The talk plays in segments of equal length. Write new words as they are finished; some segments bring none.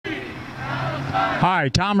Hi,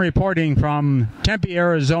 Tom reporting from Tempe,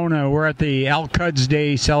 Arizona. We're at the Al-Quds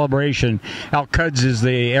Day celebration. Al-Quds is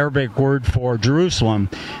the Arabic word for Jerusalem.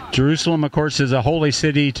 Jerusalem, of course, is a holy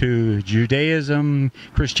city to Judaism,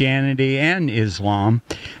 Christianity, and Islam.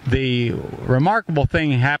 The remarkable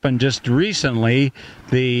thing happened just recently.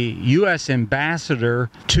 The U.S. ambassador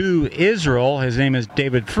to Israel, his name is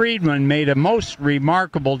David Friedman, made a most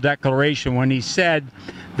remarkable declaration when he said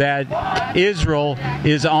that Israel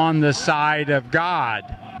is on the side of God.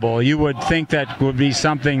 Well, you would think that would be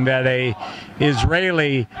something that a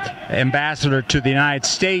Israeli ambassador to the United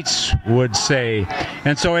States would say.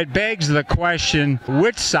 And so it begs the question,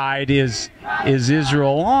 which side is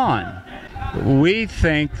Israel on? We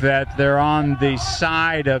think that they're on the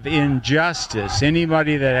side of injustice.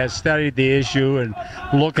 Anybody that has studied the issue and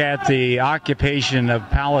look at the occupation of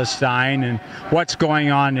Palestine and what's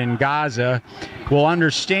going on in Gaza will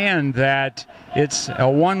understand that it's a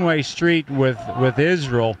one-way street with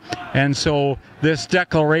Israel. And so this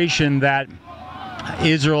declaration that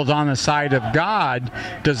Israel's on the side of God,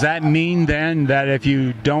 does that mean then that if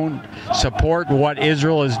you don't support what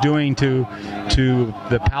Israel is doing to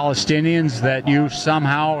the Palestinians, that you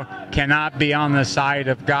somehow cannot be on the side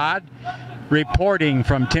of God? Reporting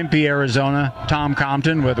from Tempe, Arizona, Tom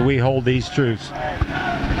Compton with We Hold These Truths.